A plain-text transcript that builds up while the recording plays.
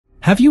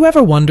Have you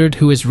ever wondered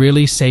who is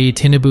really Seyi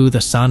Tinibu,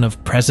 the son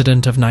of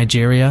President of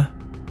Nigeria?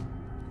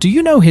 Do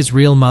you know his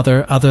real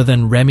mother other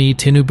than Remi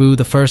Tinubu,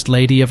 the First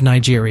Lady of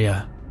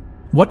Nigeria?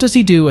 What does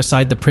he do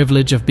aside the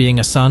privilege of being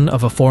a son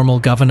of a formal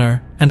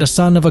governor and a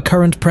son of a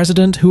current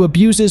president who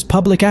abuses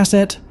public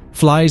asset,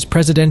 flies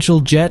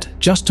presidential jet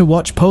just to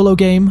watch polo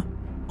game?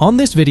 On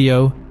this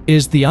video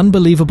is the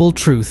unbelievable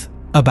truth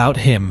about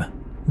him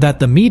that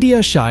the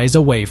media shies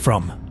away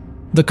from.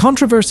 The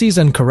controversies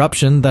and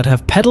corruption that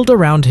have peddled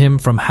around him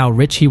from how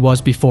rich he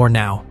was before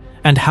now,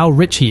 and how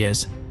rich he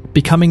is,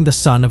 becoming the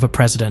son of a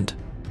president.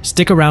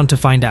 Stick around to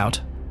find out.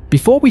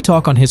 Before we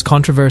talk on his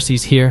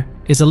controversies, here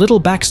is a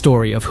little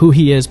backstory of who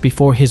he is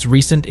before his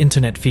recent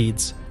internet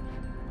feeds.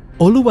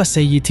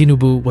 Seyi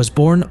Tinibu was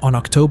born on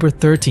October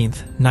 13,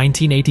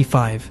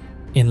 1985,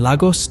 in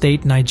Lagos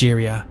State,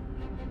 Nigeria.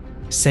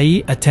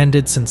 Seyi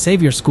attended St.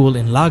 Xavier School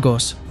in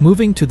Lagos,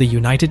 moving to the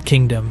United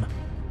Kingdom.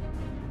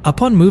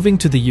 Upon moving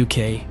to the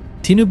UK,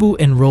 Tinubu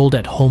enrolled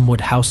at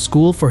Holmwood House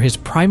School for his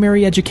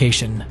primary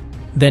education.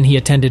 Then he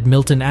attended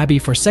Milton Abbey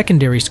for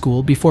secondary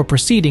school before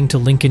proceeding to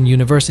Lincoln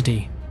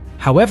University.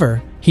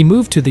 However, he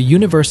moved to the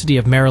University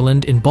of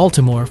Maryland in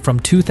Baltimore from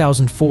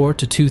 2004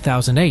 to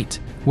 2008,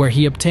 where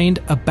he obtained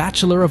a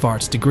Bachelor of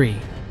Arts degree.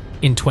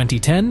 In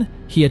 2010,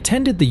 he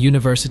attended the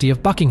University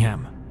of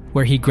Buckingham,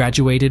 where he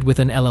graduated with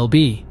an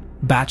LLB,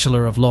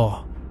 Bachelor of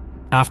Law.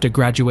 After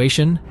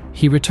graduation,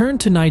 he returned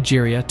to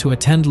Nigeria to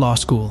attend law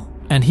school,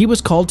 and he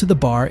was called to the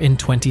bar in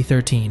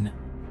 2013.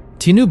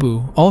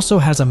 Tinubu also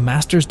has a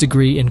master's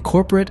degree in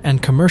corporate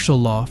and commercial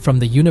law from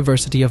the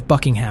University of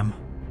Buckingham.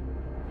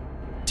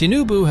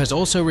 Tinubu has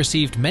also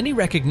received many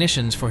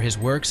recognitions for his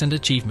works and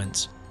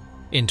achievements.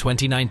 In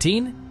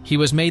 2019, he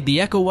was made the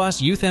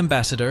ECOWAS Youth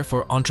Ambassador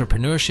for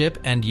Entrepreneurship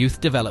and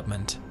Youth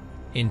Development.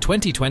 In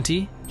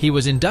 2020, he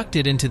was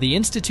inducted into the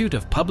Institute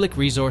of Public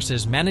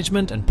Resources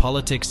Management and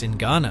Politics in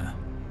Ghana.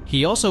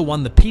 He also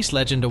won the Peace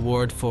Legend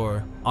Award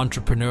for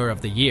Entrepreneur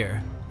of the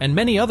Year and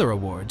many other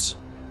awards.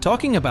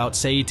 Talking about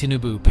Seyi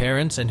Tinibu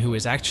parents and who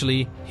is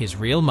actually his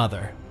real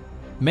mother.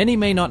 Many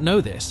may not know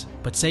this,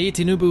 but Seyi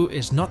Tinibu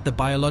is not the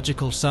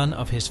biological son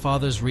of his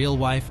father's real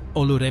wife,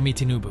 Remi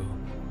Tinubu.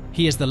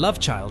 He is the love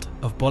child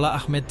of Bola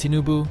Ahmed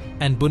Tinubu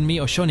and Bunmi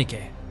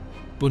Oshonike.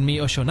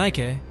 Bunmi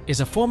Oshonike is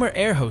a former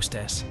air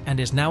hostess and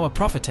is now a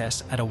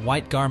prophetess at a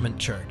white garment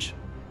church.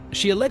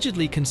 She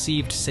allegedly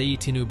conceived Seyi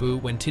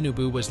Tinibu when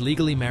Tinubu was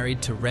legally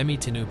married to Remi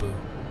Tinubu,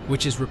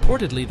 which is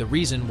reportedly the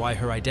reason why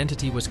her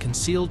identity was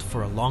concealed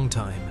for a long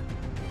time.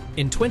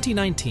 In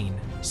 2019,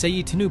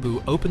 Seyi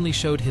Tinibu openly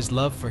showed his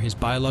love for his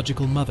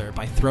biological mother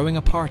by throwing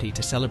a party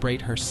to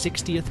celebrate her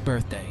 60th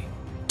birthday.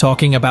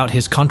 Talking about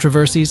his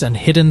controversies and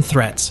hidden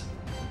threats.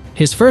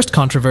 His first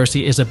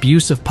controversy is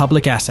abuse of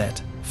public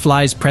asset.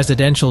 Flies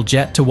presidential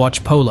jet to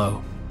watch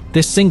polo.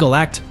 This single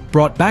act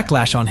brought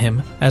backlash on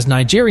him, as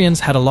Nigerians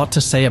had a lot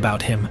to say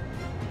about him.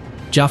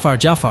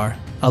 Jafar,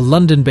 a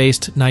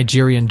London-based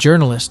Nigerian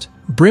journalist,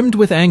 brimmed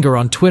with anger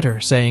on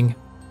Twitter, saying,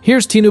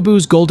 "Here's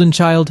Tinubu's golden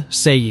child,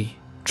 Seyi,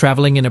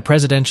 traveling in a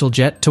presidential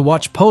jet to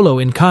watch polo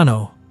in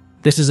Kano.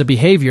 This is a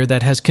behavior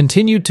that has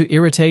continued to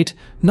irritate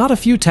not a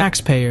few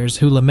taxpayers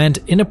who lament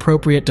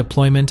inappropriate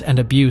deployment and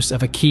abuse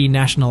of a key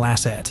national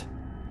asset."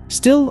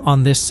 Still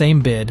on this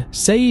same bid,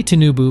 Seyi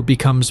Tinibu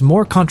becomes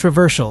more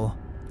controversial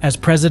as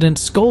President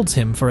scolds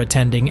him for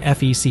attending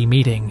FEC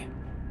meeting.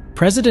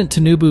 President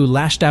Tinubu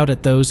lashed out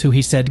at those who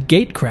he said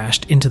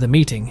gate-crashed into the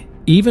meeting,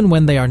 even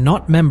when they are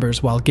not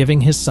members, while giving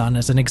his son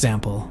as an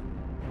example.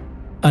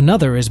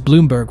 Another is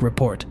Bloomberg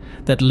report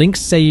that links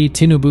Seyi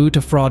Tinibu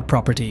to fraud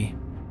property.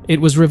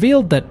 It was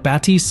revealed that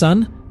Bati's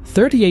son,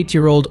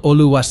 38-year-old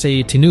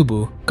Seyi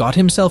Tinibu, got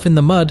himself in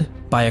the mud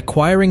by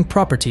acquiring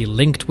property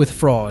linked with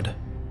fraud.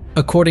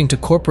 According to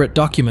corporate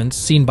documents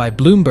seen by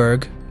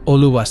Bloomberg,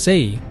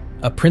 Seyi,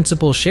 a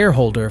principal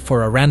shareholder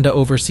for Aranda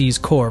Overseas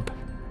Corp.,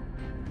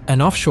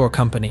 an offshore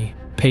company,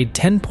 paid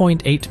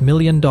 $10.8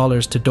 million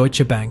to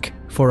Deutsche Bank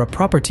for a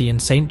property in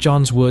St.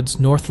 John's Woods,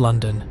 North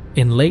London,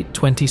 in late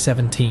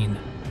 2017.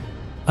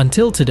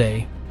 Until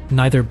today,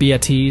 neither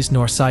Beatrice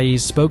nor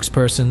Seyi's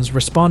spokespersons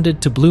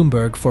responded to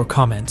Bloomberg for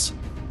comments.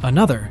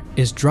 Another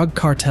is drug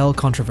cartel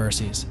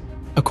controversies.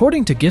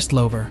 According to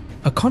Gistlover,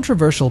 a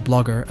controversial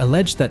blogger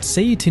alleged that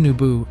Seyi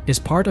Tinibu is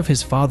part of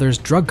his father's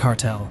drug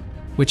cartel,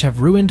 which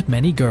have ruined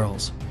many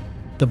girls.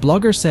 The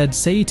blogger said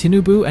Seyi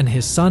Tinibu and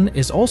his son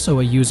is also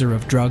a user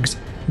of drugs.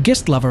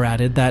 Gistlover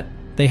added that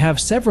they have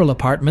several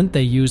apartments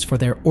they use for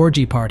their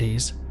orgy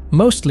parties,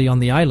 mostly on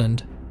the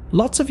island.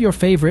 Lots of your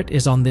favorite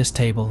is on this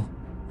table.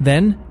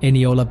 Then,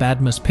 Eniola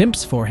Badmus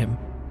pimps for him.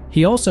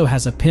 He also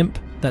has a pimp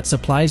that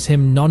supplies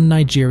him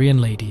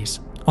non-Nigerian ladies.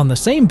 On the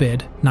same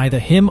bid, neither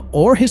him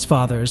or his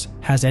father's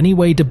has any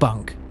way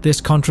debunk this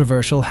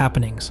controversial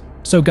happenings.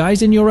 So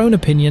guys, in your own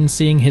opinion,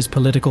 seeing his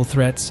political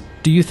threats,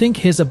 do you think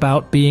he's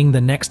about being the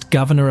next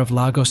governor of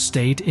Lagos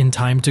State in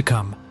time to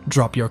come?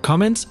 Drop your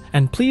comments,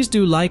 and please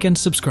do like and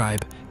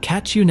subscribe.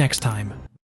 Catch you next time.